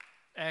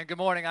And good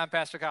morning. I'm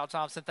Pastor Kyle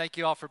Thompson. Thank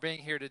you all for being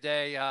here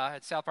today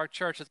at South Park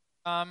Church.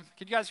 Can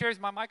you guys hear? Is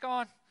my mic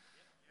on?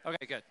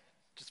 Okay, good.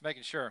 Just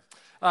making sure.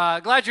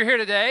 Glad you're here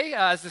today.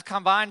 It's this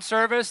combined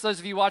service. Those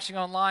of you watching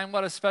online,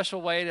 what a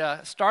special way to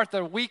start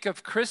the week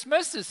of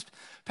Christmas. As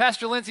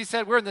Pastor Lindsay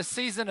said, we're in the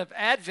season of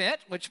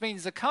Advent, which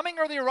means the coming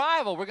or the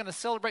arrival. We're going to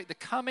celebrate the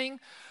coming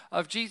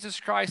of Jesus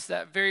Christ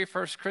that very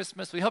first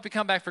Christmas. We hope you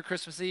come back for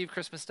Christmas Eve,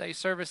 Christmas Day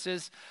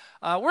services.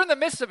 We're in the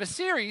midst of a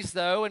series,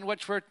 though, in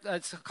which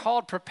it's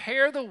called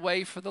Prepare the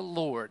Way for the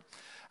Lord.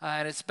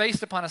 And it's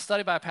based upon a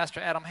study by Pastor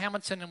Adam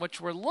Hamilton in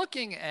which we're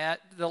looking at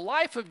the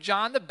life of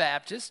John the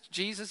Baptist,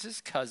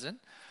 Jesus' cousin,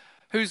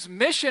 whose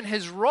mission,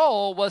 his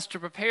role, was to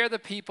prepare the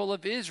people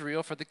of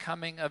Israel for the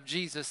coming of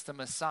Jesus, the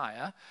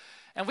Messiah.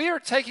 And we are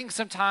taking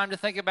some time to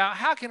think about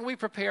how can we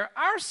prepare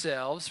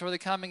ourselves for the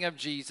coming of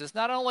Jesus,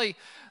 not only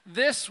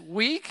this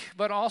week,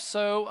 but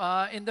also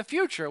in the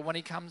future when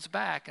he comes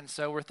back. And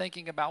so we're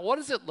thinking about what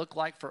does it look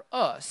like for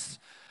us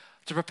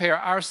to prepare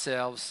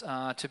ourselves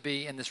to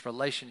be in this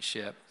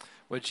relationship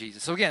with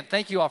Jesus. So again,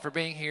 thank you all for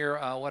being here.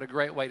 What a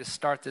great way to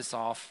start this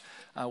off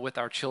with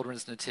our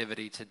children's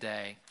nativity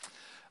today.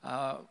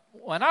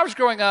 When I was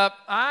growing up,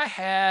 I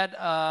had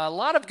a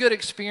lot of good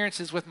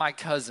experiences with my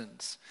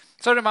cousins.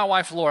 So did my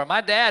wife, Laura.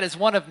 My dad is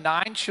one of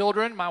 9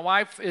 children. My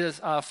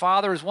wife's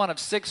father is one of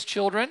 6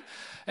 children.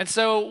 And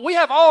so we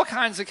have all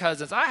kinds of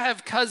cousins. I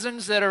have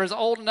cousins that are as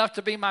old enough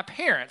to be my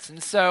parents.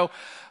 And so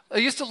I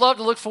used to love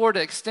to look forward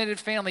to extended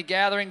family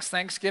gatherings,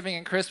 Thanksgiving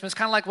and Christmas,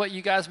 kind of like what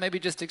you guys maybe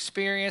just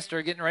experienced or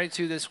are getting ready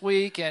to this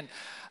week. And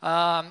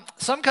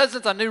some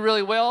cousins I knew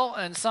really well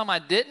and some I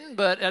didn't,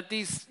 but at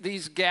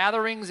these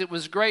gatherings, it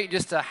was great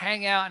just to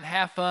hang out and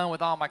have fun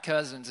with all my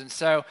cousins. And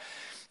so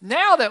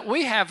now that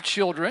we have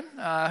children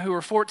who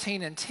are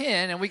 14 and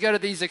 10 and we go to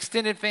these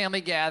extended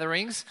family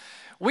gatherings,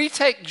 we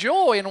take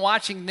joy in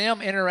watching them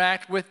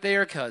interact with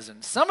their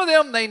cousins. Some of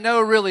them they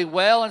know really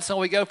well, and so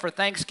we go for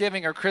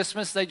Thanksgiving or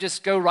Christmas, they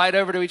just go right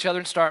over to each other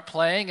and start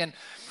playing. And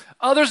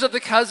others of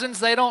the cousins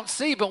they don't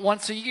see but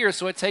once a year,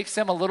 so it takes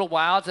them a little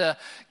while to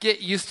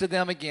get used to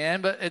them again.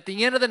 But at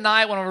the end of the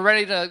night, when we're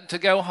ready to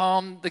go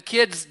home, the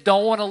kids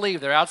don't want to leave.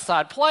 They're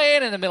outside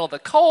playing in the middle of the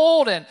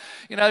cold and,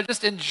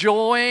 just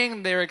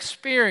enjoying their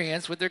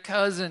experience with their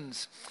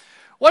cousins.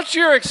 What's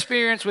your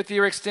experience with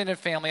your extended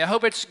family? I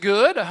hope it's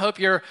good. I hope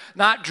you're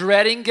not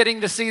dreading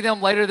getting to see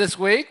them later this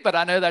week, but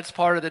I know that's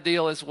part of the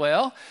deal as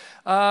well.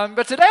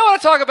 But today I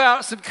want to talk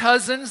about some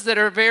cousins that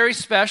are very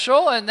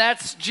special, and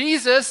that's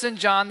Jesus and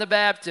John the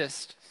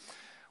Baptist.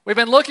 We've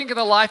been looking at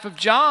the life of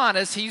John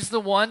as he's the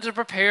one to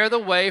prepare the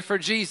way for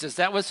Jesus.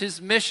 That was his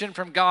mission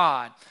from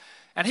God.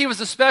 And he was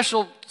a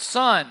special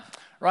son,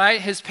 right?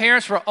 His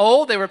parents were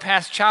old. They were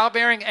past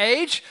childbearing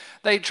age.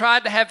 They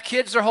tried to have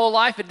kids their whole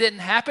life. It didn't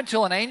happen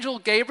until an angel,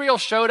 Gabriel,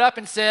 showed up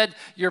and said,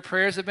 your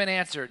prayers have been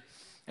answered.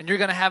 And you're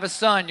going to have a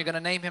son. You're going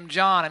to name him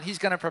John. And he's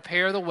going to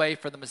prepare the way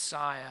for the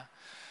Messiah.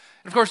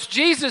 And of course,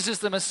 Jesus is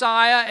the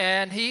Messiah.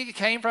 And he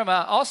came from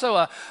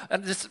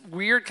this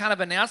weird kind of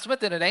announcement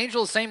that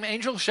the same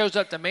angel shows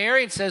up to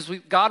Mary and says,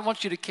 God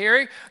wants you to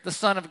carry the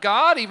Son of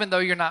God. Even though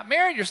you're not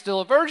married, you're still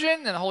a virgin.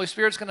 And the Holy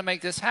Spirit's going to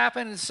make this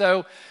happen. And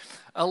so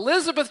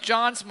Elizabeth,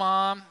 John's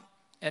mom,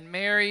 and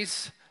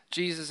Mary's,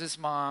 Jesus'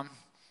 mom,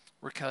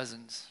 were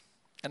cousins.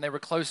 And they were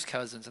close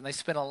cousins. And they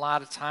spent a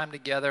lot of time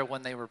together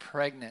when they were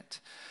pregnant.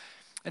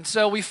 And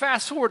so we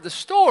fast forward the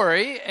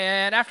story.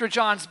 And after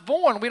John's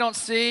born, we don't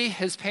see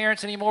his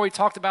parents anymore. We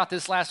talked about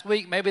this last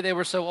week. Maybe they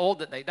were so old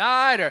that they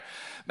died. Or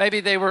maybe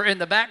they were in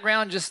the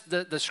background. Just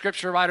the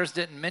scripture writers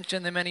didn't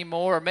mention them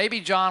anymore. Or maybe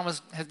John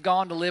had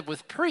gone to live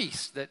with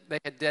priests. That they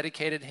had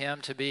dedicated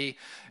him to be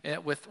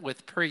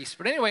with priests.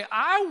 But anyway,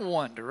 I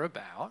wonder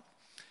about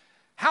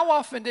how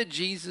often did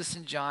Jesus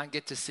and John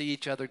get to see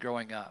each other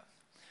growing up?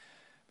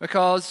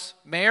 Because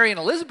Mary and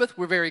Elizabeth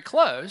were very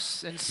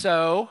close, and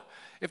so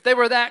if they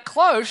were that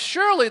close,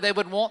 surely they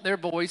would want their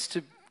boys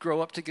to grow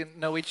up to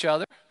know each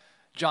other.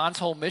 John's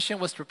whole mission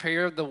was to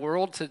prepare the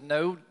world to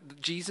know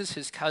Jesus,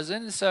 his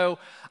cousin. So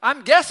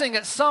I'm guessing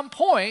at some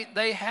point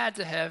they had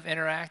to have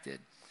interacted.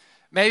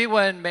 Maybe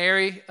when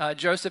Mary,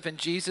 Joseph, and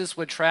Jesus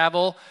would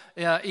travel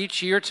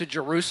each year to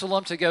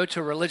Jerusalem to go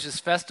to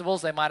religious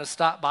festivals, they might have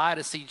stopped by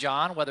to see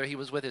John, whether he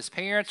was with his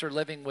parents or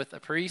living with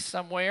a priest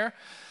somewhere.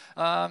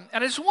 And I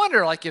just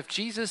wonder, if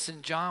Jesus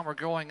and John were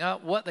growing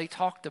up, what they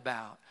talked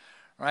about,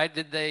 right?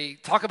 Did they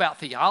talk about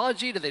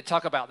theology? Did they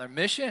talk about their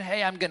mission?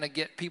 Hey, I'm going to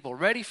get people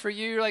ready for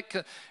you.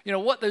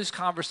 What those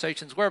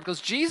conversations were. Because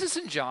Jesus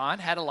and John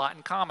had a lot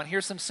in common.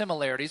 Here's some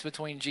similarities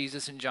between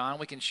Jesus and John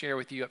we can share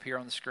with you up here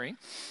on the screen.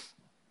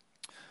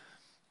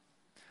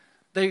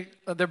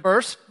 Their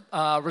births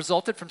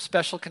resulted from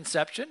special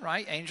conception,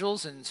 right?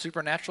 Angels and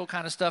supernatural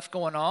kind of stuff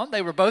going on.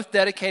 They were both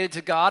dedicated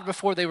to God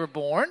before they were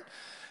born.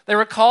 They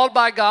were called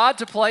by God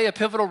to play a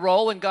pivotal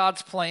role in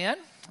God's plan.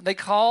 They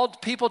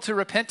called people to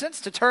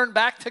repentance, to turn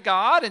back to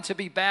God and to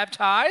be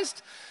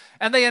baptized.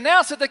 And they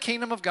announced that the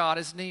kingdom of God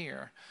is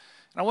near.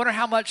 And I wonder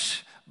how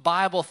much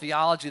Bible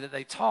theology that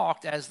they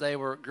talked as they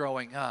were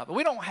growing up. But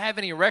we don't have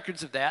any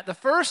records of that. The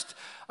first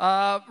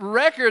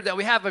record that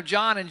we have of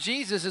John and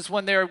Jesus is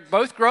when they're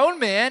both grown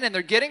men and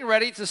they're getting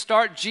ready to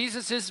start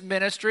Jesus'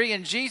 ministry,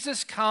 and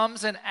Jesus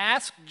comes and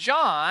asks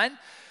John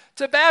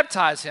to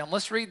baptize him.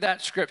 Let's read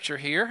that scripture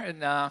here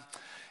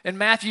in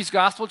Matthew's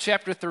Gospel,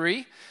 chapter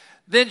 3.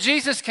 Then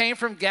Jesus came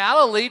from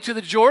Galilee to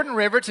the Jordan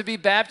River to be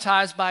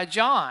baptized by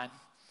John.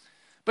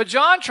 But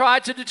John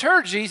tried to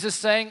deter Jesus,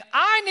 saying,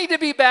 I need to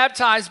be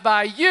baptized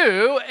by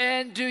you,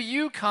 and do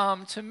you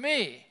come to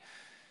me?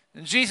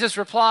 And Jesus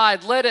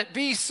replied, let it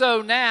be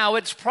so now.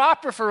 It's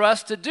proper for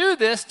us to do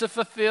this to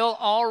fulfill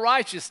all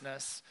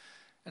righteousness.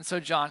 And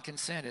so John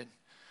consented.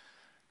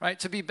 Right?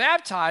 To be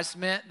baptized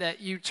meant that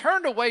you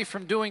turned away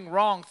from doing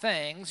wrong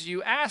things,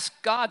 you asked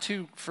God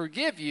to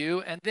forgive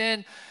you, and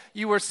then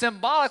you were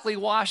symbolically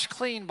washed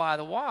clean by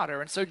the water.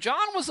 And so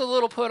John was a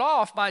little put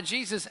off by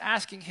Jesus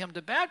asking him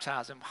to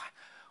baptize him.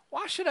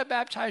 Why should I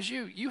baptize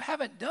you? You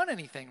haven't done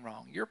anything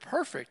wrong. You're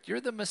perfect. You're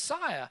the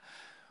Messiah.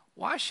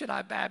 Why should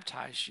I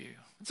baptize you?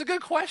 It's a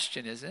good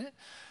question, isn't it?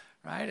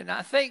 Right? And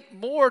I think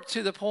more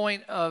to the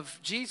point of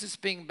Jesus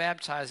being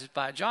baptized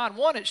by John,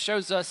 one, it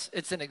shows us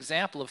it's an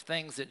example of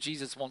things that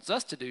Jesus wants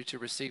us to do to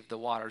receive the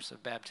waters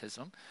of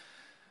baptism.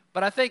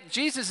 But I think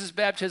Jesus'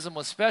 baptism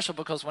was special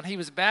because when he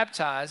was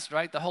baptized,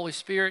 right, the Holy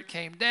Spirit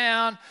came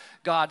down,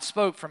 God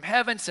spoke from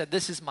heaven, said,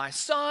 this is my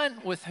son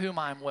with whom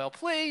I'm well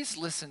pleased,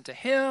 listen to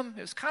him.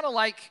 It was kind of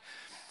like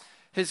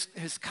his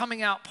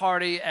coming out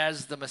party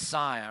as the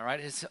Messiah,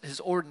 right,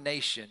 his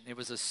ordination. It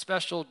was a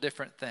special,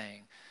 different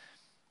thing.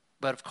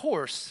 But of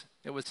course,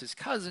 it was his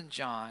cousin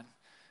John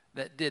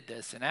that did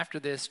this. And after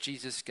this,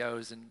 Jesus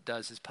goes and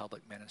does his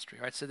public ministry,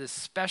 right? So this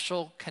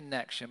special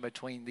connection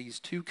between these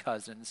two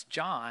cousins,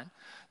 John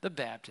the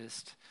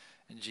Baptist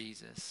and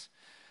Jesus.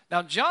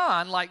 Now,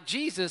 John, like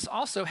Jesus,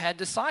 also had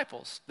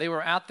disciples. They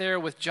were out there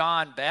with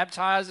John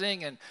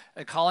baptizing and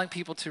calling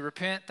people to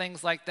repent,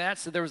 things like that.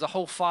 So there was a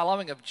whole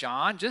following of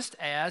John, just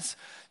as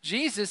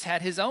Jesus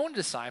had his own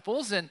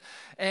disciples.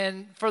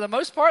 And for the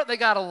most part, they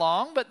got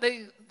along, but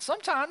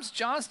sometimes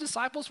John's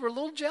disciples were a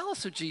little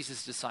jealous of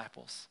Jesus'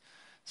 disciples,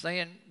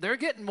 saying they're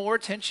getting more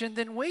attention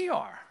than we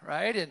are,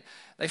 right? And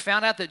they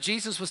found out that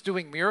Jesus was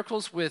doing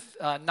miracles with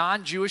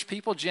non-Jewish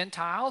people,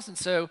 Gentiles, and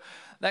so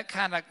that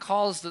kind of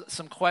caused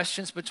some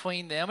questions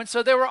between them. And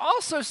so there were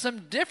also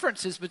some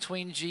differences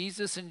between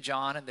Jesus and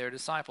John and their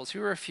disciples.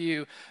 Here are a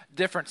few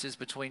differences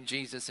between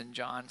Jesus and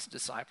John's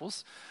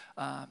disciples.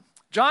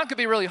 John could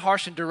be really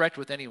harsh and direct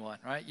with anyone,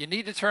 right? You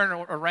need to turn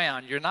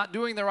around. You're not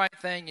doing the right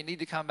thing. You need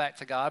to come back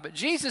to God. But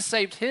Jesus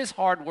saved his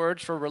hard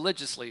words for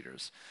religious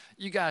leaders.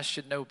 You guys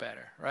should know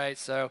better, right?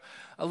 So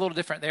a little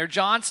different there.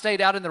 John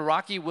stayed out in the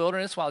rocky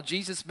wilderness while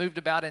Jesus moved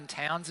about in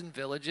towns and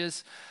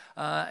villages.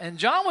 And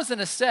John was an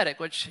ascetic,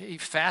 which he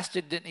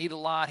fasted, didn't eat a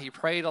lot. He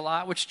prayed a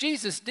lot, which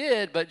Jesus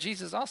did, but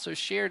Jesus also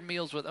shared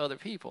meals with other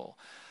people,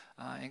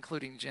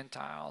 including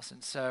Gentiles.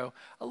 And so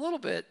a little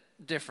bit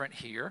different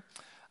here.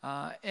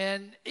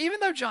 And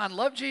even though John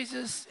loved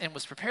Jesus and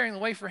was preparing the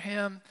way for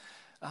him,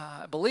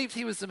 believed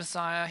he was the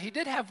Messiah, he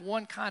did have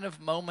one kind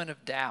of moment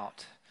of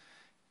doubt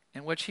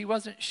in which he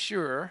wasn't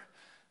sure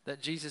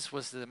that Jesus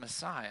was the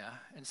Messiah.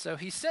 And so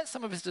he sent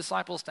some of his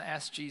disciples to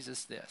ask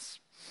Jesus this.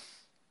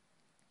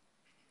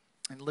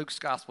 In Luke's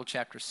Gospel,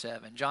 chapter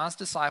 7, John's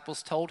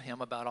disciples told him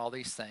about all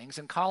these things,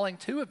 and calling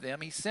two of them,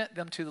 he sent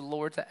them to the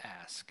Lord to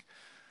ask,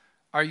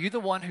 are you the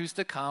one who's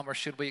to come, or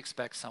should we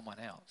expect someone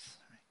else?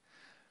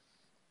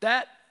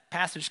 That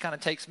passage kind of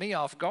takes me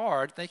off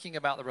guard, thinking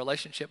about the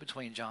relationship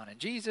between John and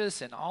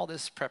Jesus and all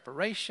this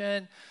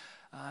preparation.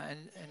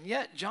 And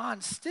yet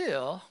John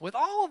still, with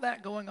all of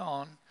that going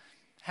on,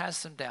 has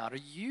some doubt. Are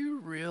you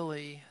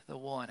really the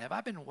one? Have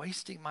I been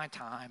wasting my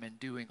time in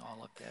doing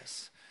all of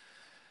this?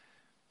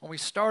 When we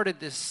started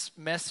this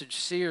message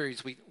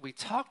series, we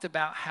talked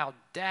about how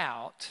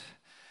doubt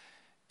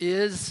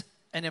is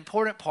an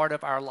important part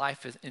of our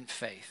life in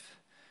faith.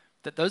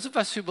 That those of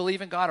us who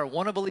believe in God or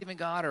want to believe in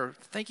God or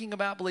thinking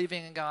about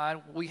believing in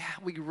God, we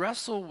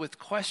wrestle with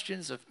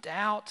questions of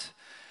doubt,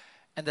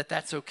 and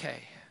that's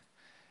okay.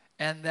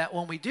 And that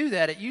when we do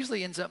that, it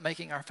usually ends up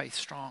making our faith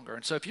stronger.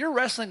 And so if you're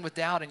wrestling with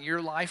doubt in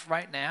your life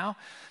right now,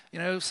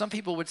 some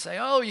people would say,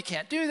 oh, you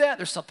can't do that.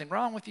 There's something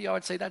wrong with you. I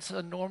would say that's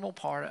a normal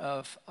part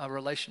of a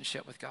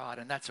relationship with God,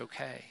 and that's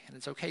okay. And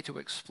it's okay to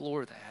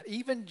explore that.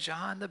 Even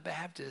John the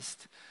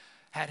Baptist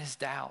had his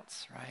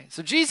doubts, right?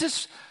 So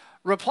Jesus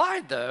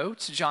replied, though,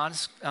 to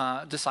John's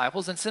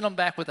disciples and sent them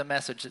back with a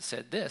message that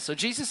said this. So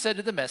Jesus said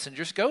to the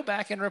messengers, go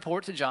back and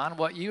report to John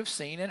what you have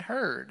seen and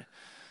heard.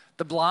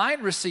 The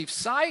blind receive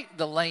sight,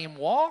 the lame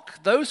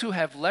walk, those who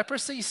have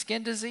leprosy,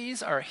 skin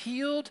disease are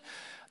healed,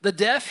 the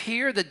deaf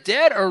hear, the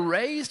dead are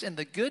raised, and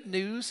the good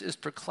news is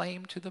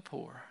proclaimed to the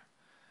poor.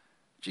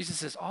 Jesus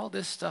says, all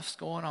this stuff's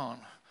going on.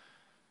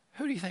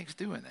 Who do you think's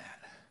doing that?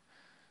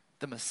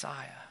 The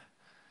Messiah.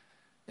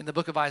 In the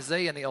book of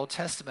Isaiah in the Old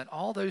Testament,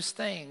 all those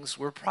things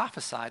were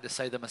prophesied to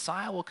say the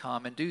Messiah will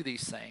come and do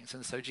these things.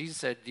 And so Jesus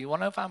said, do you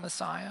want to know if I'm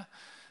Messiah?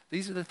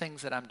 These are the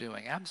things that I'm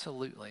doing.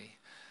 Absolutely,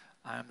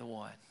 I am the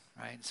one.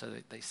 right? And so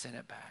they sent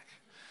it back.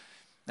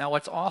 Now,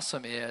 what's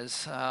awesome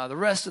is the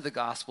rest of the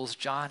Gospels,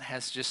 John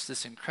has just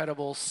this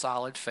incredible,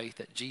 solid faith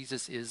that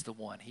Jesus is the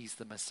one. He's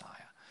the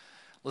Messiah.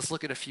 Let's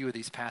look at a few of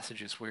these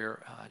passages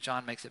where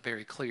John makes it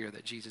very clear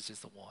that Jesus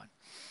is the one.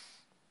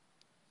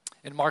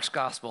 In Mark's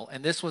Gospel,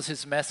 and this was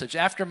his message,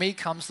 "After me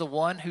comes the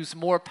one who's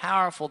more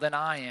powerful than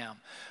I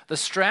am, the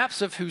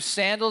straps of whose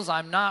sandals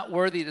I'm not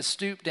worthy to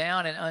stoop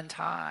down and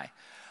untie.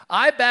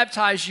 I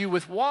baptize you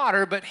with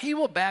water, but he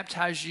will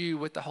baptize you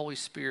with the Holy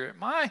Spirit.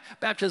 My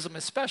baptism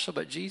is special,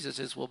 but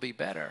Jesus's will be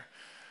better."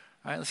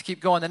 All right, let's keep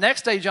going. "The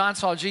next day, John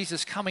saw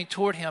Jesus coming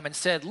toward him and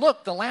said,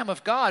 'Look, the Lamb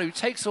of God who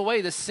takes away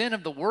the sin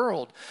of the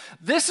world.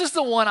 This is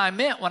the one I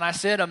meant when I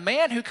said, a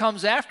man who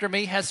comes after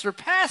me has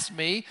surpassed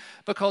me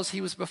because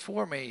he was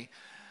before me.'"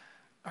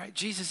 All right,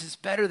 Jesus is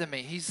better than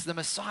me. He's the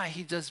Messiah.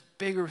 He does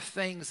bigger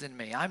things than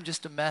me. I'm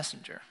just a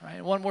messenger. All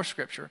right, one more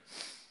scripture.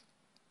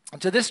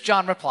 "And to this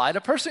John replied,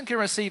 'A person can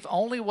receive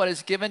only what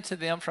is given to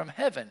them from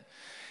heaven.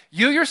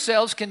 You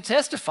yourselves can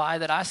testify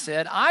that I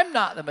said, I'm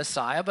not the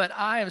Messiah, but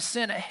I am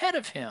sent ahead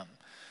of him.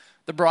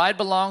 The bride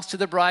belongs to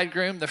the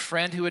bridegroom. The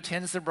friend who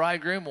attends the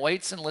bridegroom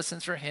waits and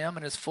listens for him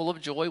and is full of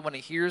joy when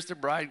he hears the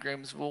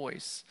bridegroom's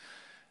voice.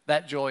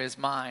 That joy is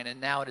mine, and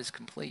now it is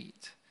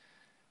complete.'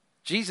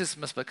 Jesus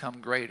must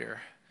become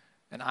greater,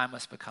 and I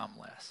must become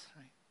less."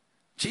 Right?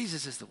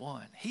 Jesus is the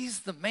one.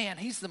 He's the man.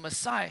 He's the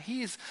Messiah.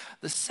 He is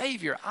the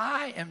Savior.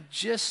 I am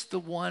just the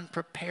one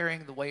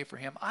preparing the way for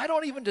him. I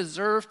don't even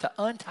deserve to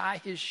untie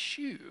his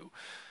shoe.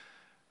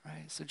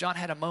 Right? So John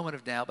had a moment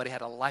of doubt, but he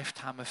had a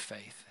lifetime of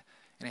faith,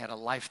 and he had a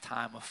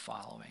lifetime of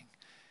following.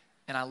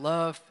 And I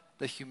love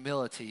the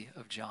humility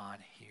of John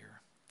here.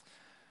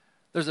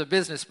 There's a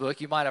business book,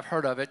 you might have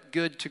heard of it,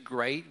 Good to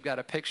Great. You've got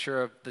a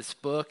picture of this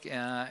book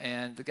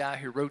and the guy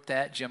who wrote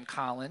that, Jim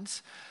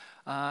Collins.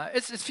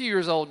 It's a few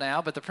years old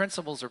now, but the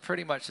principles are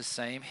pretty much the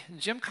same.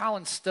 Jim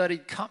Collins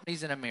studied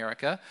companies in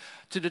America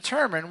to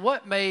determine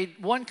what made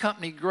one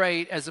company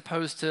great as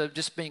opposed to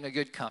just being a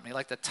good company,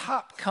 like the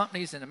top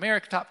companies in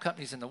America, top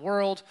companies in the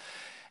world.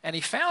 And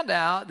he found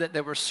out that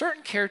there were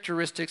certain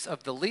characteristics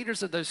of the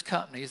leaders of those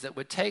companies that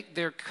would take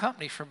their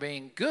company from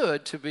being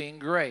good to being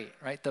great,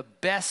 right? The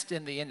best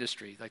in the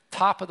industry, like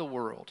top of the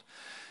world.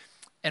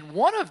 And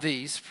one of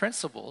these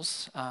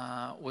principles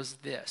was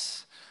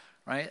this,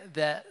 right?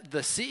 That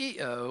the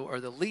CEO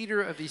or the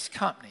leader of these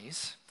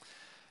companies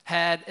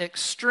had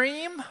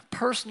extreme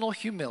personal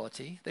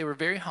humility. They were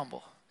very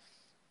humble.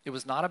 It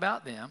was not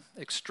about them.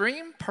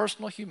 Extreme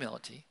personal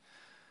humility.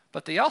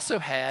 But they also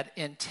had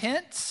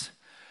intense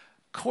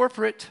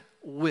corporate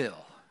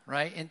will,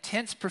 right?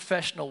 Intense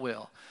professional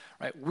will,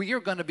 right? We are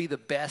going to be the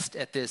best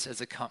at this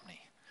as a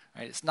company,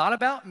 right? It's not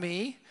about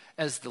me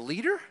as the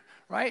leader,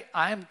 right?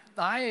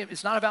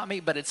 It's not about me,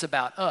 but it's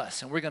about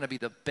us, and we're going to be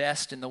the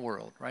best in the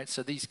world, right?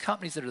 So these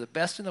companies that are the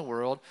best in the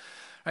world,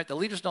 right? The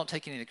leaders don't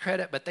take any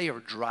credit, but they are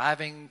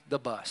driving the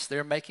bus.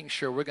 They're making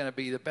sure we're going to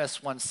be the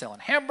best ones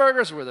selling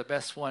hamburgers, we're the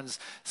best ones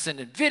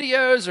sending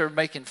videos or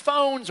making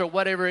phones or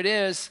whatever it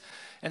is.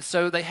 And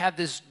so they have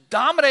this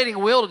dominating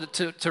will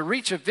to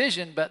reach a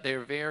vision, but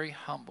they're very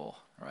humble,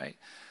 right?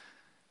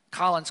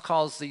 Collins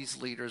calls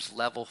these leaders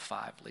level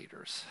 5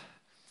 leaders.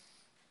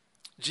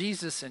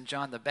 Jesus and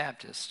John the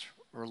Baptist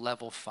were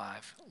level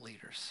 5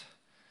 leaders.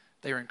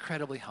 They were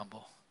incredibly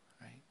humble,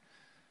 right?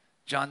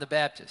 John the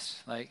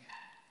Baptist, like,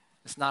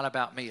 it's not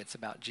about me, it's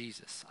about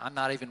Jesus. I'm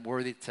not even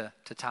worthy to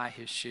tie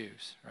his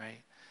shoes,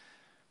 right?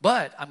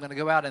 But I'm going to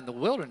go out in the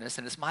wilderness,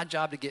 and it's my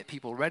job to get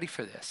people ready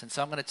for this. And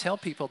so I'm going to tell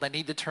people they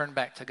need to turn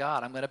back to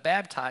God. I'm going to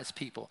baptize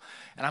people,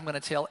 and I'm going to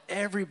tell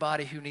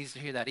everybody who needs to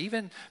hear that.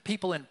 Even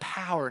people in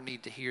power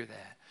need to hear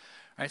that.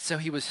 Right? So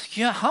he was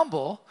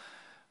humble,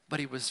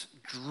 but he was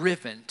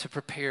driven to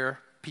prepare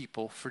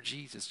people for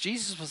Jesus.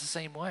 Jesus was the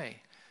same way.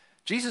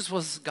 Jesus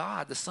was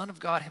God, the Son of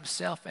God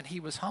himself, and he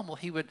was humble.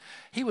 He would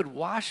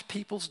wash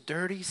people's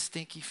dirty,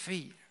 stinky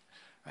feet.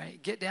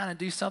 Right? Get down and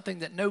do something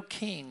that no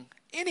king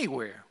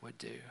anywhere would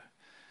do.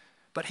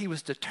 But he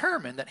was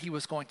determined that he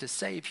was going to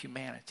save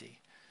humanity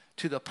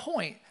to the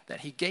point that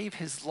he gave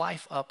his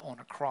life up on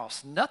a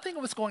cross. Nothing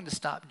was going to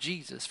stop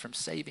Jesus from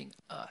saving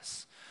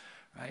us.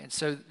 Right? And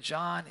so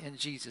John and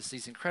Jesus,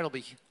 these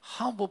incredibly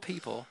humble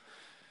people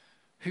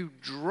who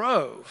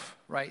drove,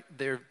 right,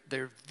 their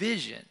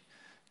vision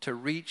to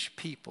reach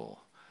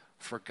people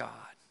for God.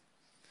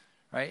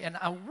 Right? And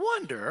I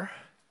wonder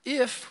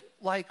if,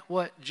 like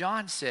what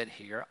John said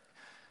here,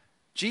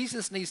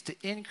 Jesus needs to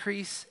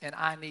increase and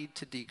I need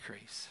to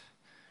decrease.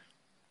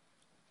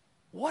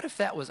 What if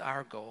that was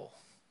our goal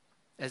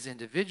as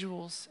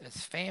individuals, as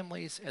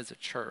families, as a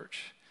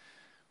church?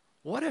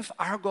 What if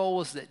our goal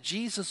was that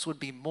Jesus would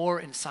be more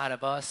inside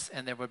of us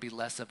and there would be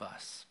less of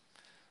us?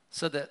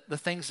 So that the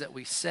things that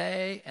we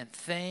say and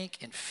think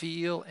and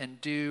feel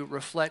and do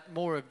reflect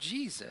more of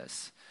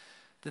Jesus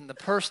than the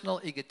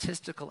personal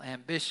egotistical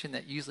ambition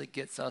that usually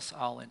gets us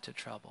all into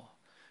trouble.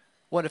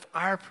 What if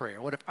our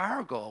prayer, what if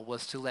our goal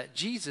was to let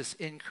Jesus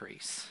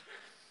increase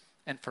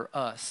and for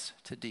us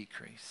to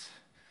decrease?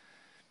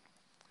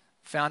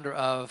 founder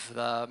of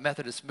the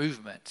Methodist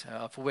movement,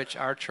 of which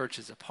our church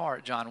is a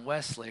part, John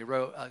Wesley,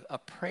 wrote a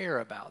prayer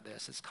about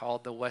this. It's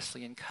called the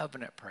Wesleyan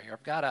Covenant Prayer.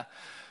 I've got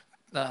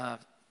a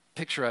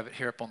picture of it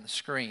here up on the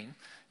screen.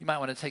 You might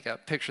want to take a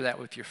picture of that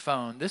with your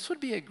phone. This would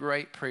be a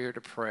great prayer to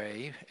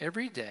pray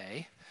every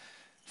day,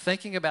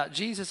 thinking about,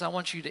 Jesus, I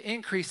want you to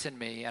increase in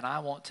me and I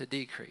want to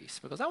decrease,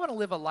 because I want to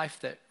live a life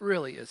that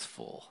really is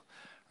full,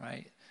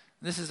 right?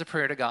 This is a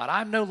prayer to God.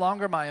 I'm no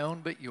longer my own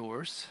but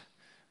yours.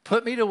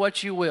 Put me to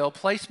what you will.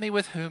 Place me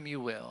with whom you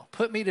will.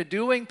 Put me to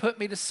doing, put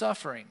me to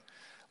suffering.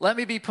 Let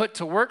me be put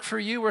to work for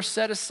you or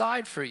set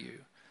aside for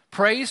you.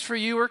 Praised for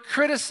you or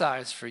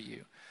criticized for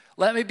you.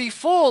 Let me be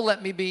full,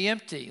 let me be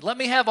empty. Let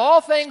me have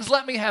all things,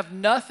 let me have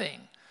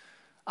nothing.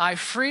 I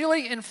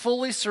freely and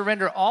fully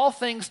surrender all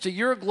things to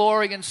your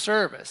glory and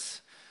service.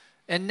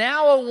 And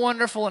now, O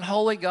wonderful and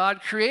holy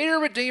God, creator,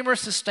 redeemer,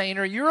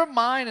 sustainer, you are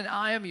mine and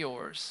I am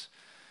yours.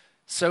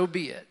 So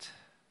be it.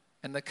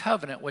 And the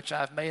covenant which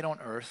I've made on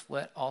earth,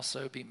 let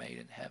also be made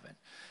in heaven.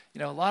 You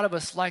know, a lot of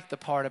us like the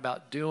part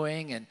about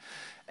doing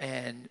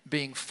and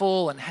being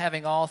full and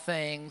having all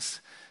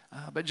things.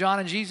 But John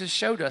and Jesus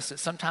showed us that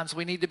sometimes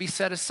we need to be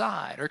set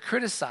aside or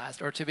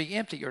criticized or to be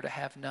empty or to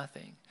have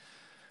nothing.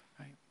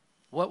 Right?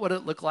 What would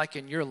it look like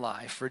in your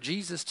life for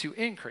Jesus to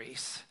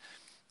increase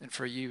and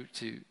for you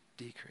to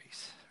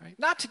decrease? Right?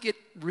 Not to get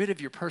rid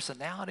of your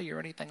personality or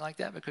anything like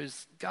that,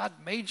 because God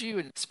made you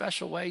in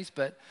special ways,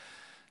 but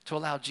to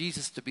allow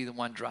Jesus to be the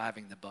one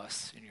driving the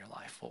bus in your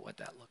life. What would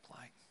that look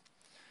like?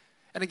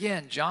 And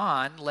again,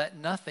 John let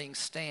nothing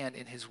stand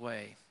in his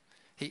way.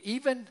 He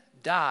even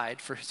died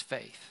for his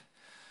faith.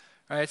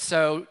 All right,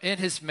 so in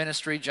his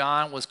ministry,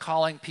 John was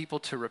calling people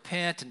to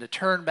repent and to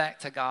turn back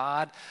to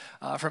God,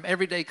 from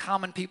everyday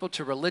common people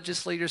to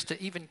religious leaders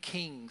to even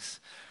kings.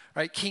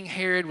 Right? King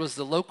Herod was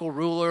the local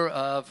ruler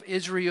of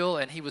Israel,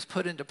 and he was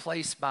put into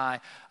place by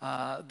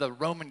the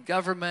Roman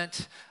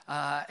government.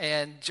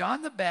 And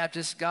John the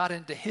Baptist got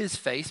into his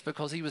face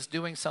because he was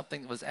doing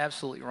something that was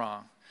absolutely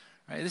wrong.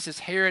 Right? This is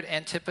Herod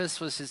Antipas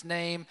was his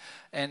name,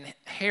 and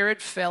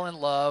Herod fell in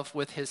love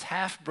with his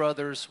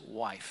half-brother's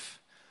wife,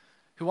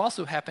 who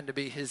also happened to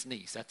be his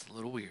niece. That's a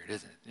little weird,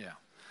 isn't it? Yeah.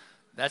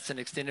 That's an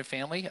extended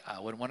family I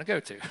wouldn't want to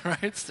go to,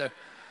 right?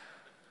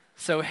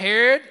 So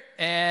Herod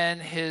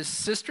and his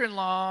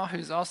sister-in-law,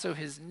 who's also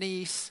his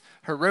niece,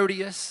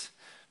 Herodias,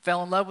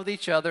 fell in love with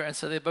each other, and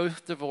so they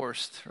both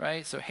divorced,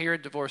 right? So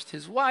Herod divorced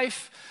his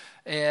wife,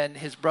 and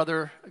his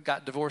brother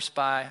got divorced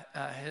by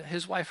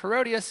his wife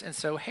Herodias, and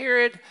so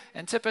Herod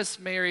Antipas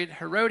married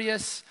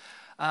Herodias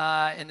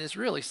in this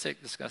really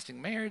sick,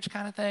 disgusting marriage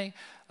kind of thing,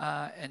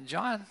 and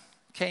John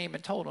came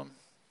and told him,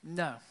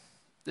 no,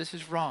 this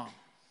is wrong.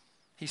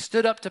 He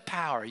stood up to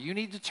power. You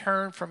need to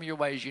turn from your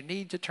ways. You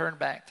need to turn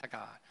back to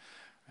God.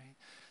 Right?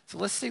 So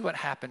let's see what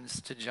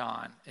happens to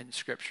John in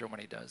Scripture when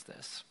he does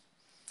this.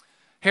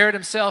 Herod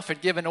himself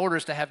had given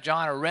orders to have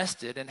John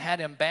arrested and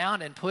had him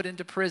bound and put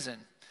into prison.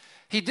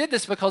 He did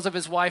this because of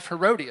his wife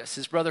Herodias,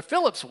 his brother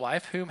Philip's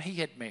wife, whom he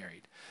had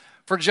married.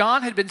 For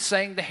John had been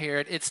saying to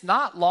Herod, it's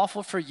not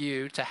lawful for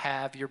you to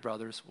have your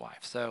brother's wife.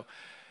 So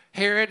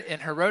Herod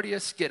and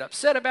Herodias get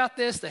upset about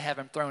this. They have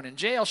him thrown in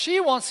jail. She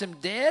wants him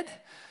dead.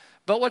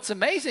 But what's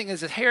amazing is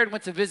that Herod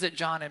went to visit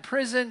John in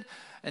prison,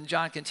 and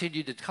John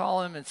continued to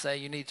call him and say,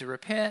 you need to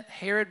repent.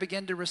 Herod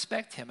began to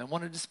respect him and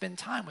wanted to spend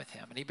time with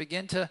him. And he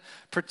began to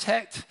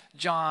protect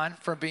John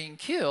from being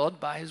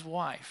killed by his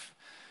wife.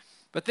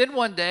 But then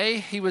one day,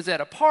 he was at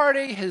a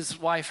party. His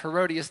wife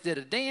Herodias did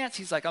a dance.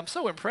 He's like, I'm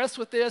so impressed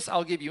with this.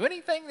 I'll give you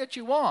anything that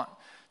you want.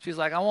 She's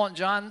like, I want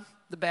John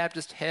the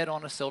Baptist's head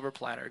on a silver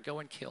platter. Go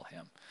and kill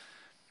him.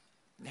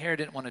 And Herod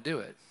didn't want to do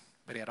it.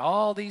 But he had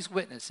all these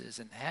witnesses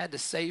and had to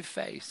save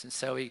face. And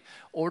so he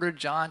ordered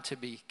John to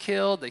be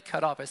killed. They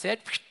cut off his head,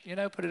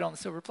 put it on the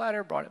silver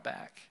platter, brought it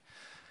back.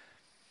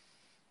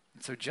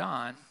 And so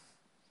John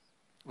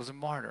was a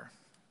martyr.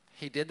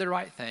 He did the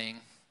right thing,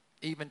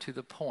 even to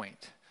the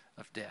point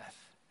of death.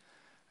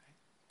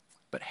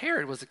 But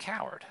Herod was a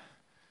coward.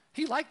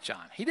 He liked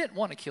John. He didn't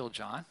want to kill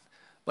John,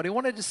 but he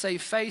wanted to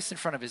save face in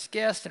front of his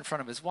guests, in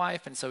front of his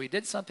wife, and so he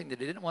did something that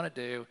he didn't want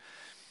to do,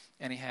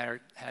 and he had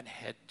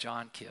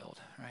John killed,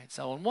 right?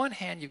 So on one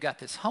hand, you've got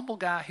this humble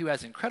guy who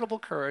has incredible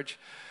courage,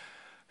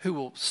 who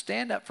will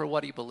stand up for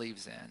what he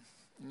believes in.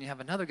 And you have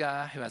another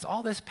guy who has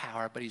all this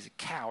power, but he's a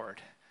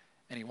coward,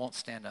 and he won't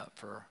stand up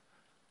for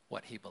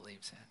what he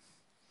believes in.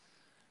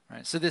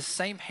 Right? So this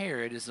same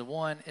Herod is the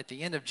one at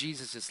the end of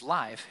Jesus'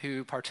 life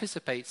who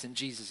participates in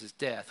Jesus'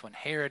 death. When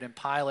Herod and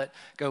Pilate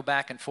go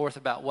back and forth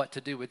about what to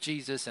do with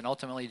Jesus, and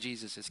ultimately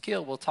Jesus is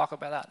killed. We'll talk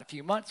about that in a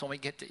few months when we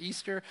get to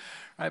Easter.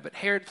 Right? But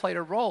Herod played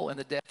a role in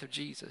the death of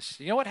Jesus.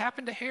 You know what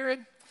happened to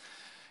Herod?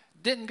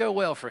 Didn't go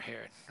well for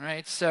Herod.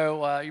 Right?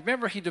 So you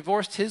remember he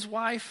divorced his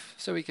wife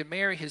so he could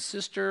marry his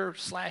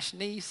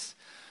sister/niece.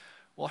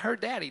 Well, her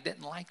daddy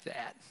didn't like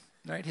that.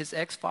 Right? His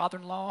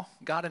ex-father-in-law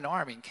got an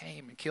army and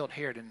came and killed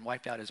Herod and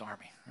wiped out his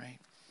army, right?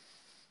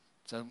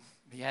 So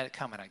he had it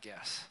coming, I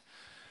guess.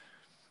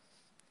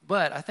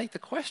 But I think the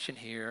question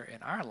here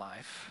in our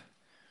life,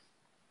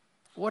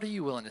 what are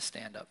you willing to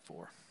stand up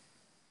for?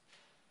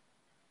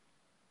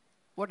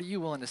 What are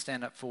you willing to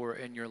stand up for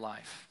in your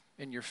life,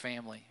 in your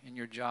family, in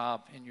your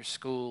job, in your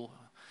school?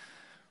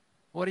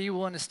 What are you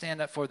willing to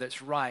stand up for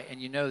that's right, and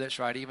you know that's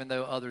right, even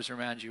though others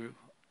around you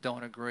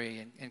don't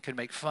agree and could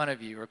make fun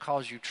of you or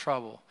cause you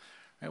trouble?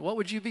 Right? What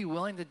would you be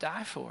willing to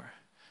die for?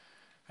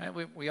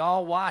 Right? We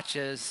all watch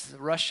as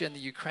Russia and the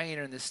Ukraine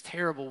are in this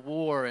terrible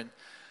war, and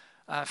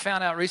I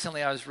found out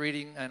recently, I was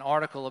reading an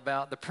article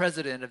about the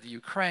president of the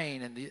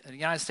Ukraine, and the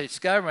United States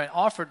government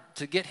offered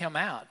to get him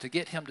out, to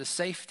get him to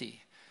safety.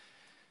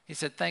 He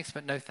said, thanks,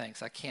 but no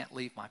thanks. I can't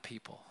leave my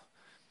people.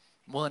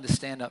 I'm willing to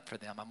stand up for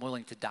them. I'm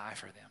willing to die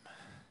for them.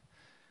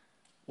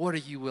 What are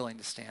you willing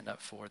to stand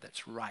up for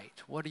that's right?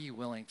 What are you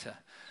willing to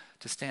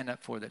stand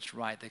up for that's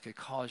right that could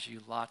cause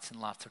you lots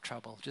and lots of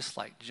trouble, just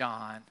like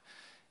John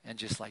and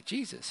just like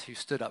Jesus, who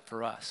stood up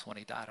for us when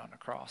he died on the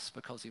cross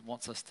because he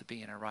wants us to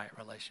be in a right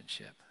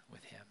relationship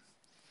with him?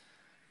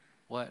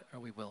 What are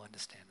we willing to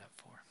stand up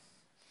for?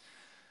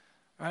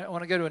 All right, I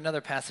want to go to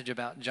another passage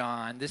about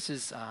John. This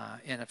is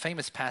in a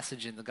famous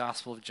passage in the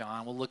Gospel of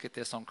John. We'll look at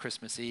this on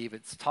Christmas Eve.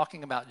 It's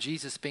talking about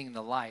Jesus being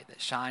the light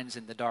that shines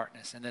in the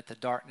darkness and that the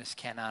darkness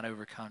cannot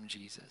overcome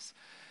Jesus.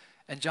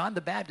 And John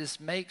the Baptist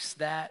makes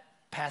that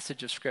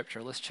passage of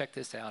Scripture. Let's check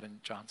this out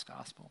in John's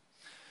Gospel.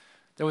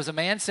 There was a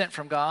man sent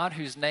from God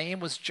whose name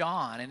was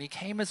John, and he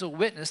came as a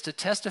witness to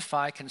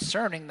testify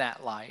concerning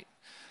that light,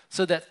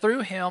 so that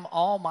through him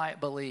all might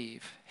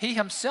believe. He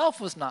himself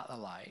was not the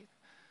light,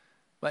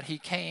 but he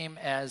came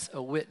as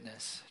a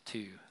witness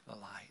to the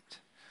light.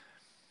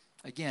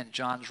 Again,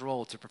 John's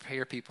role to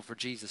prepare people for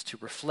Jesus, to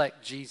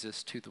reflect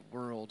Jesus to the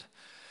world.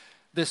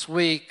 This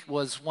week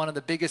was one of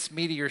the biggest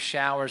meteor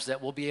showers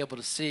that we'll be able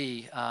to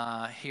see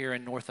here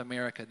in North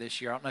America this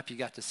year. I don't know if you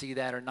got to see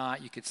that or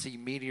not. You could see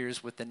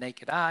meteors with the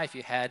naked eye. If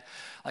you had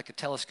like a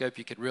telescope,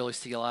 you could really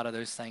see a lot of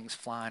those things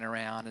flying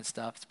around and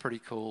stuff. It's pretty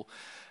cool.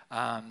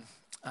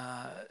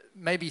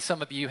 Maybe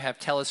some of you have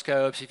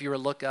telescopes. If you were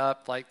to look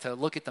up, like to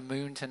look at the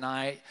moon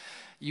tonight,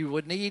 you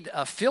would need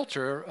a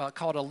filter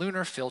called a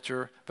lunar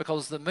filter,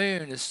 because the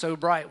moon is so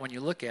bright when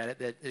you look at it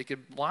that it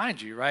could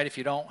blind you, right, if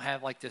you don't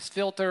have like this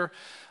filter.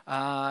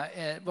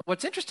 But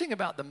what's interesting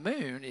about the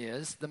moon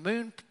is the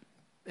moon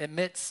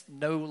emits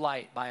no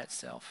light by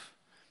itself.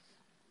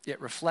 It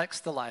reflects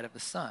the light of the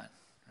sun,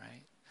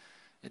 right?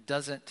 It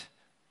doesn't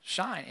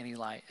shine any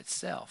light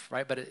itself,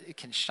 right? But it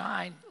can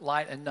shine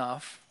light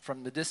enough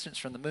from the distance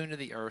from the moon to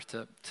the earth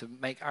to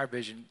make our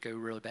vision go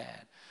really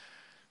bad.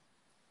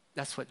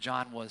 That's what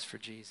John was for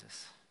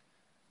Jesus.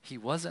 He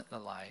wasn't the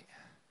light,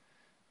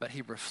 but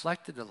he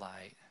reflected the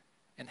light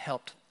and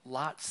helped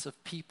lots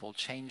of people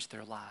change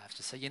their lives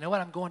to say, you know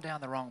what, I'm going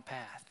down the wrong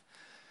path.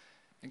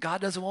 And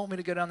God doesn't want me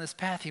to go down this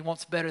path. He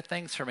wants better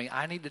things for me.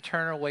 I need to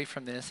turn away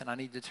from this, and I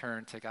need to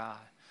turn to God.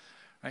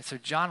 Right? So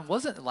John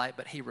wasn't the light,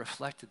 but he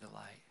reflected the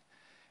light.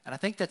 And I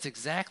think that's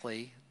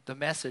exactly the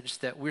message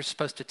that we're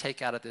supposed to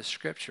take out of this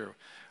scripture.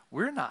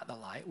 We're not the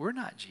light. We're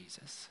not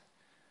Jesus.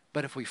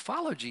 But if we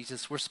follow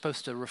Jesus, we're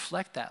supposed to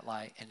reflect that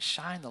light and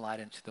shine the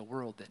light into the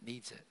world that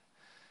needs it.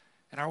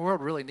 And our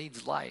world really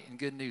needs light and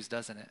good news,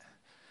 doesn't it?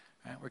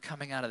 Right? We're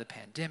coming out of the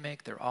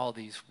pandemic. There are all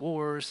these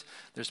wars.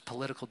 There's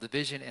political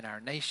division in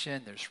our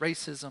nation. There's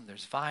racism.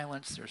 There's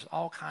violence. There's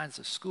all kinds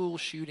of school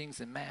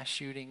shootings and mass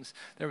shootings.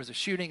 There was a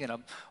shooting in a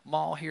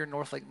mall here,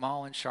 North Lake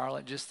Mall in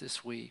Charlotte, just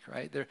this week,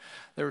 right? There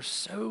are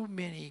so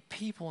many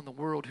people in the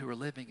world who are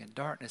living in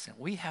darkness, and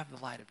we have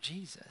the light of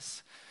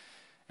Jesus.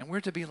 And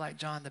we're to be like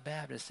John the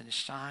Baptist and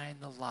shine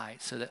the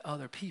light so that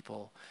other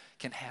people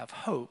can have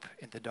hope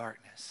in the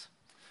darkness.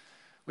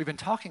 We've been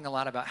talking a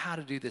lot about how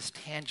to do this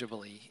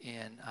tangibly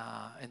in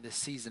this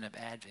season of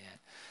Advent.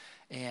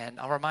 And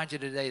I'll remind you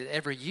today that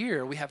every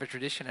year we have a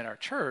tradition at our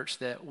church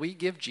that we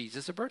give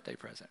Jesus a birthday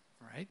present,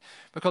 right?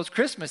 Because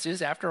Christmas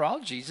is, after all,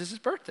 Jesus'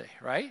 birthday,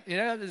 right? You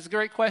know, it's a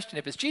great question.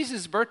 If it's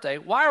Jesus' birthday,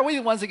 why are we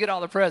the ones that get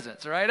all the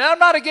presents, right? I'm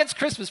not against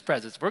Christmas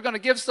presents. We're going to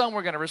give some.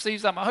 We're going to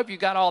receive some. I hope you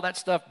got all that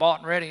stuff bought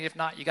and ready. If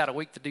not, you got a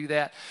week to do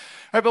that.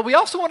 All right, but we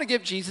also want to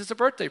give Jesus a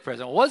birthday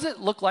present. What does it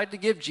look like to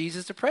give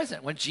Jesus a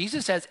present when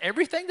Jesus has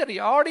everything that he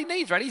already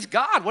needs, right? He's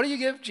God. What do you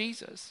give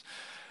Jesus?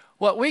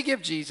 What we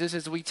give Jesus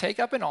is we take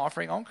up an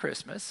offering on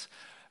Christmas,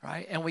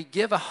 right? And we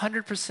give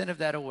 100% of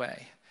that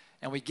away.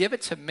 And we give it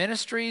to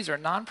ministries or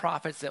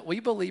nonprofits that we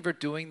believe are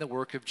doing the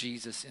work of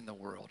Jesus in the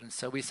world. And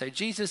so we say,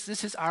 Jesus,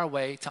 this is our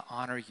way to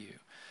honor you.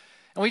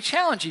 And we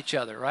challenge each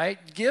other, right?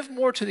 Give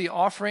more to the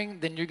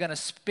offering than you're going to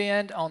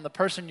spend on the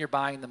person you're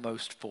buying the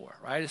most for,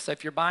 right? So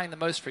if you're buying the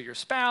most for your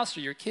spouse or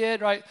your kid,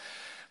 right?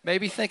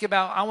 Maybe think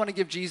about, I want to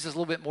give Jesus a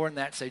little bit more than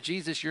that. Say,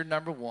 Jesus, you're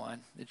number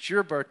one. It's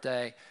your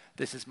birthday.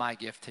 This is my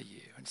gift to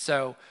you. And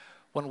so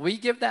when we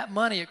give that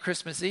money at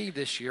Christmas Eve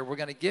this year, we're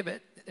going to give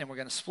it and we're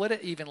going to split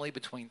it evenly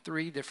between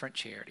 3 different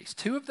charities.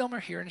 2 of them are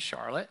here in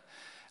Charlotte,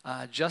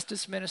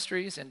 Justice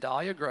Ministries and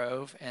Dahlia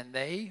Grove, and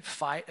they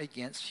fight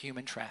against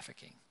human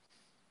trafficking.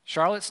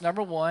 Charlotte's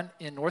number 1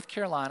 in North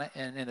Carolina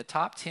and in the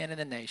top 10 in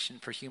the nation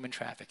for human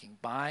trafficking,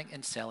 buying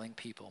and selling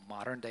people,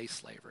 modern day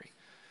slavery.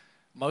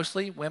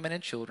 Mostly women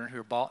and children who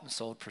are bought and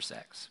sold for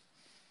sex.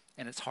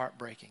 And it's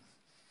heartbreaking.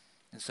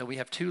 And so we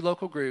have 2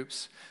 local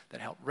groups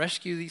that help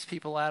rescue these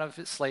people out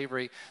of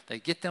slavery. They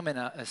get them in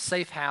a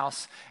safe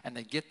house, and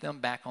they get them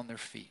back on their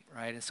feet,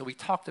 right? And so we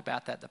talked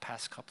about that the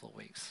past couple of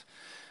weeks.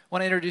 I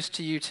want to introduce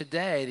to you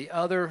today the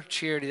other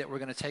charity that we're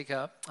going to take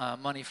up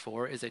money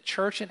for is a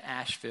church in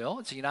Asheville.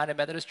 It's a United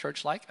Methodist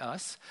church like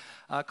us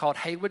called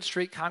Haywood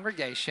Street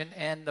Congregation,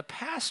 and the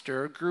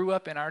pastor grew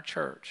up in our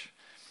church.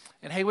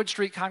 And Haywood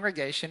Street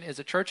Congregation is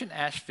a church in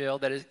Asheville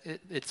that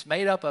it's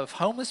made up of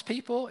homeless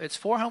people. It's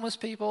for homeless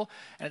people,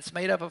 and it's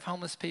made up of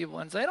homeless people.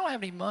 And so they don't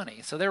have any money,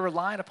 so they're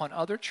relying upon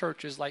other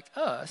churches like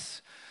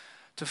us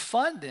to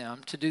fund them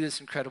to do this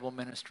incredible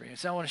ministry. And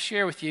so I want to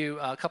share with you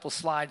a couple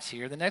slides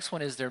here. The next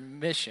one is their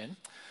mission.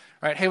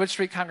 Right, Haywood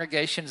Street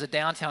Congregation is a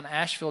downtown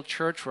Asheville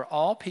church where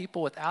all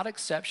people without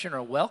exception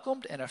are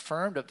welcomed and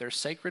affirmed of their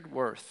sacred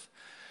worth.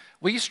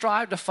 We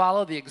strive to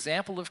follow the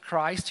example of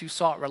Christ, who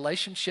sought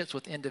relationships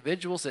with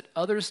individuals that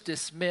others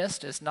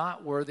dismissed as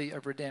not worthy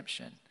of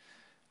redemption.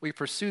 We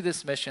pursue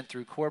this mission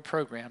through core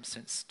programs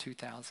since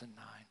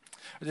 2009.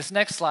 This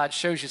next slide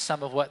shows you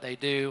some of what they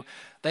do.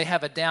 They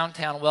have a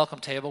downtown welcome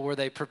table where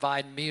they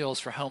provide meals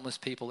for homeless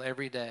people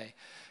every day.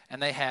 And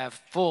they have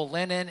full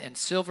linen and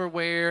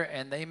silverware,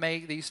 and they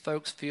make these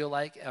folks feel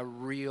like a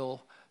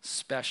real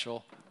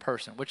special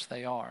person, which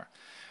they are.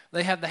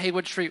 They have the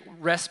Haywood Street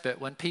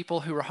Respite when people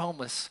who are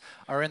homeless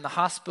are in the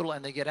hospital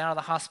and they get out of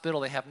the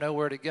hospital, they have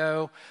nowhere to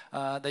go,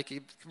 they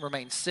can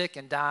remain sick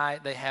and die.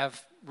 They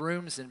have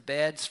rooms and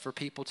beds for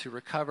people to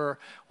recover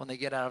when they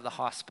get out of the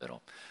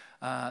hospital.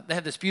 They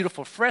have this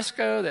beautiful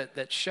fresco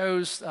that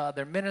shows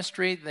their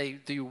ministry. They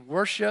do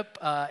worship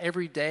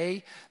every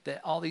day that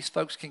all these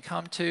folks can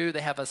come to.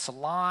 They have a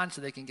salon so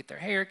they can get their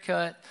hair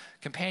cut,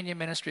 companion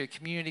ministry, a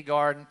community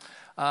garden.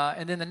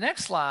 And then the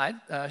next slide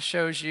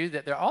shows you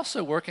that they're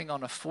also working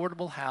on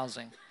affordable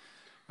housing,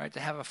 right? To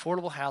have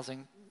affordable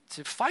housing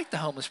to fight the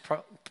homeless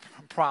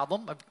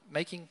problem of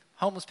making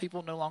homeless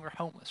people no longer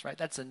homeless, right?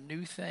 That's a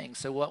new thing.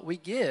 So what we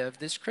give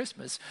this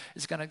Christmas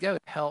is going to go to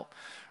help,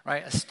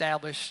 right,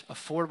 establish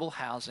affordable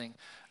housing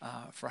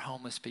for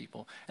homeless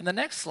people. And the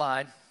next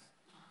slide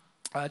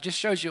just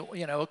shows you,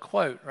 a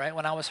quote, right?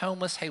 When I was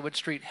homeless, Haywood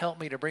Street helped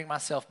me to bring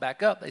myself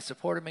back up. They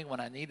supported me when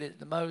I needed it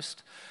the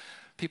most.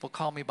 People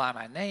call me by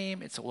my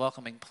name. It's a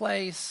welcoming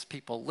place.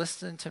 People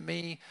listen to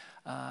me,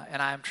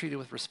 and I am treated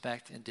with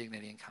respect and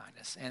dignity and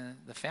kindness. And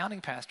the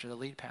founding pastor, the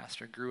lead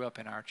pastor, grew up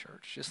in our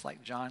church, just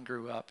like John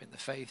grew up in the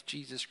faith.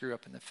 Jesus grew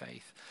up in the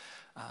faith.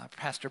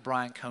 Pastor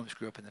Brian Combs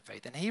grew up in the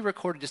faith. And he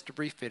recorded just a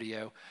brief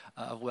video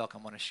of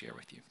welcome I want to share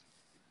with you.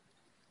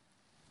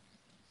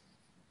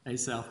 Hey,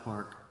 South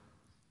Park.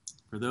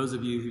 For those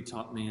of you who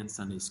taught me in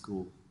Sunday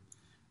school,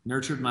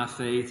 nurtured my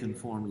faith and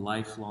formed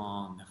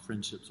lifelong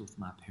friendships with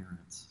my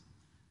parents,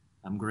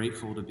 I'm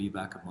grateful to be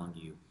back among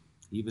you,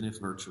 even if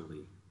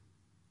virtually.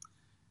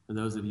 For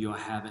those of you I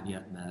haven't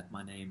yet met,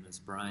 my name is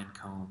Brian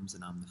Combs,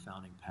 and I'm the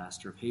founding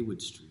pastor of Haywood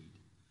Street,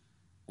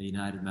 a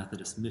United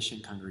Methodist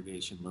mission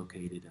congregation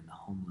located in the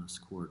homeless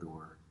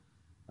corridor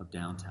of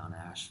downtown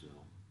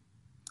Asheville.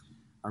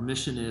 Our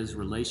mission is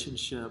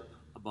relationship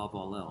above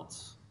all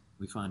else.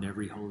 We find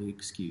every holy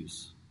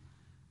excuse,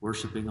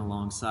 worshiping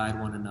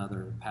alongside one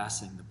another,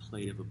 passing the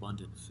plate of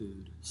abundant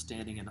food,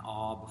 standing in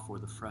awe before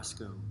the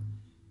fresco,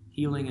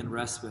 healing and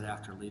respite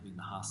after leaving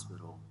the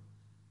hospital,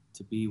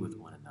 to be with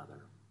one another.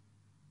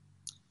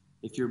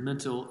 If your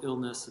mental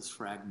illness is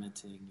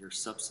fragmenting, your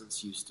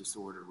substance use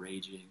disorder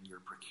raging, your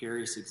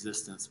precarious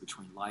existence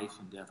between life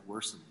and death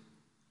worsening,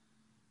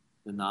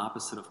 then the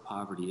opposite of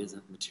poverty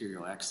isn't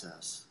material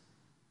excess,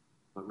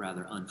 but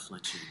rather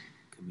unflinching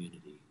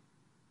community.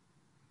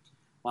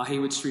 While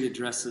Haywood Street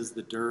addresses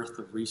the dearth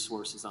of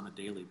resources on a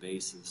daily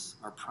basis,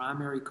 our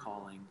primary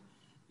calling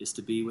is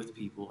to be with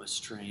people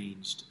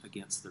estranged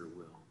against their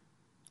will,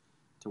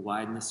 to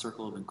widen the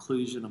circle of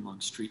inclusion among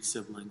street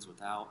siblings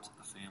without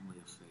a family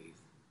of faith,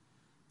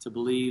 to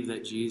believe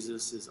that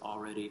Jesus is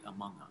already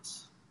among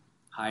us,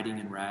 hiding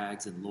in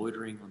rags and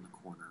loitering on the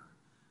corner,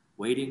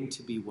 waiting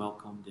to be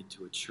welcomed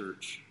into a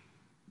church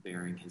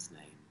bearing his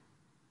name.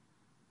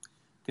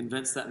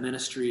 Convinced that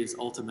ministry is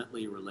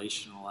ultimately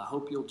relational, I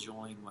hope you'll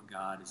join what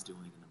God is doing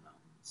in the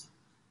mountains,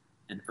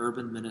 an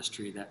urban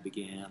ministry that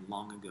began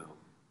long ago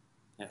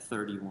at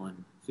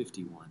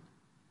 3151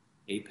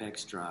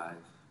 Apex Drive,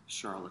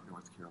 Charlotte,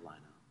 North Carolina.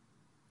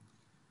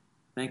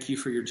 Thank you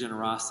for your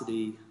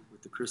generosity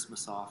with the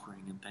Christmas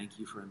offering, and thank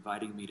you for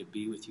inviting me to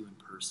be with you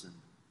in person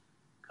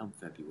come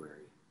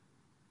February.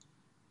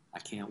 I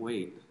can't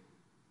wait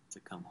to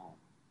come home.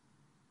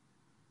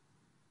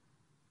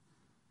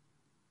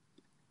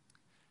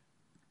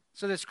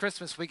 So this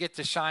Christmas, we get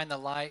to shine the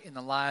light in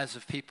the lives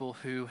of people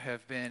who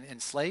have been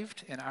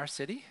enslaved in our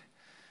city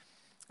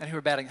and who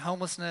are battling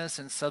homelessness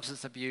and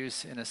substance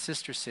abuse in a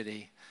sister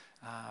city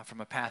from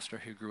a pastor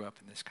who grew up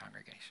in this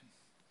congregation.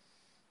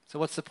 So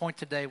what's the point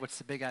today? What's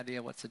the big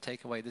idea? What's the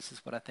takeaway? This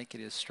is what I think it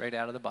is straight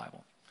out of the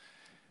Bible.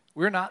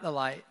 We're not the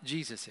light,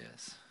 Jesus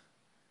is,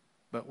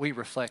 but we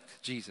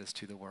reflect Jesus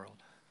to the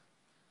world.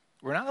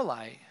 We're not the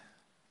light.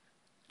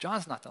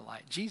 John's not the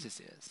light. Jesus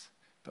is.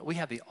 But we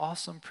have the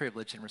awesome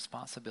privilege and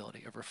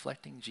responsibility of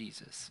reflecting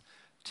Jesus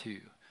to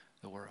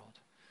the world.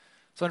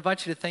 So I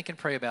invite you to think and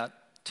pray about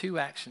 2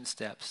 action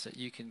steps that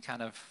you can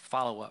kind of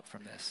follow up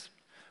from this.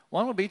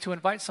 One would be to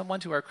invite someone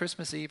to our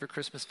Christmas Eve or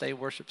Christmas Day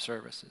worship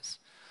services.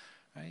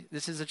 Right?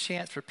 This is a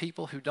chance for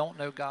people who don't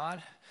know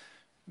God.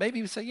 Maybe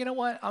you say, you know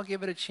what, I'll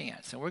give it a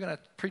chance. And we're going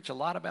to preach a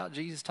lot about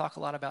Jesus, talk a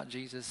lot about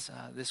Jesus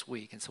this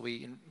week. And so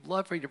we'd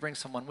love for you to bring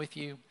someone with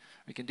you.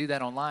 We can do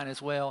that online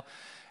as well.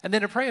 And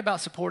then to pray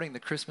about supporting the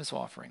Christmas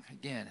offering.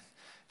 Again,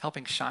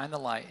 helping shine the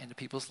light into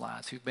people's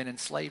lives who've been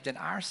enslaved in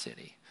our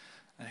city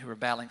and who are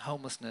battling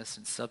homelessness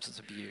and substance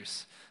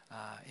abuse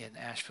in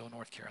Asheville,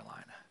 North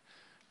Carolina.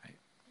 Right?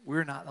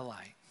 We're not the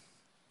light.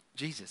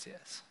 Jesus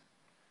is.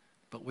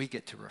 But we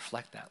get to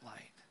reflect that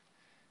light.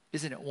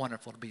 Isn't it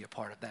wonderful to be a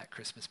part of that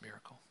Christmas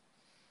miracle?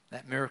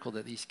 That miracle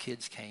that these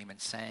kids came and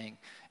sang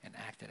and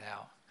acted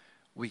out.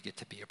 We get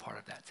to be a part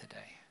of that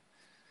today.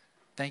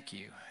 Thank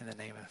you in the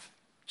name of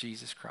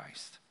Jesus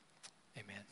Christ. Amen.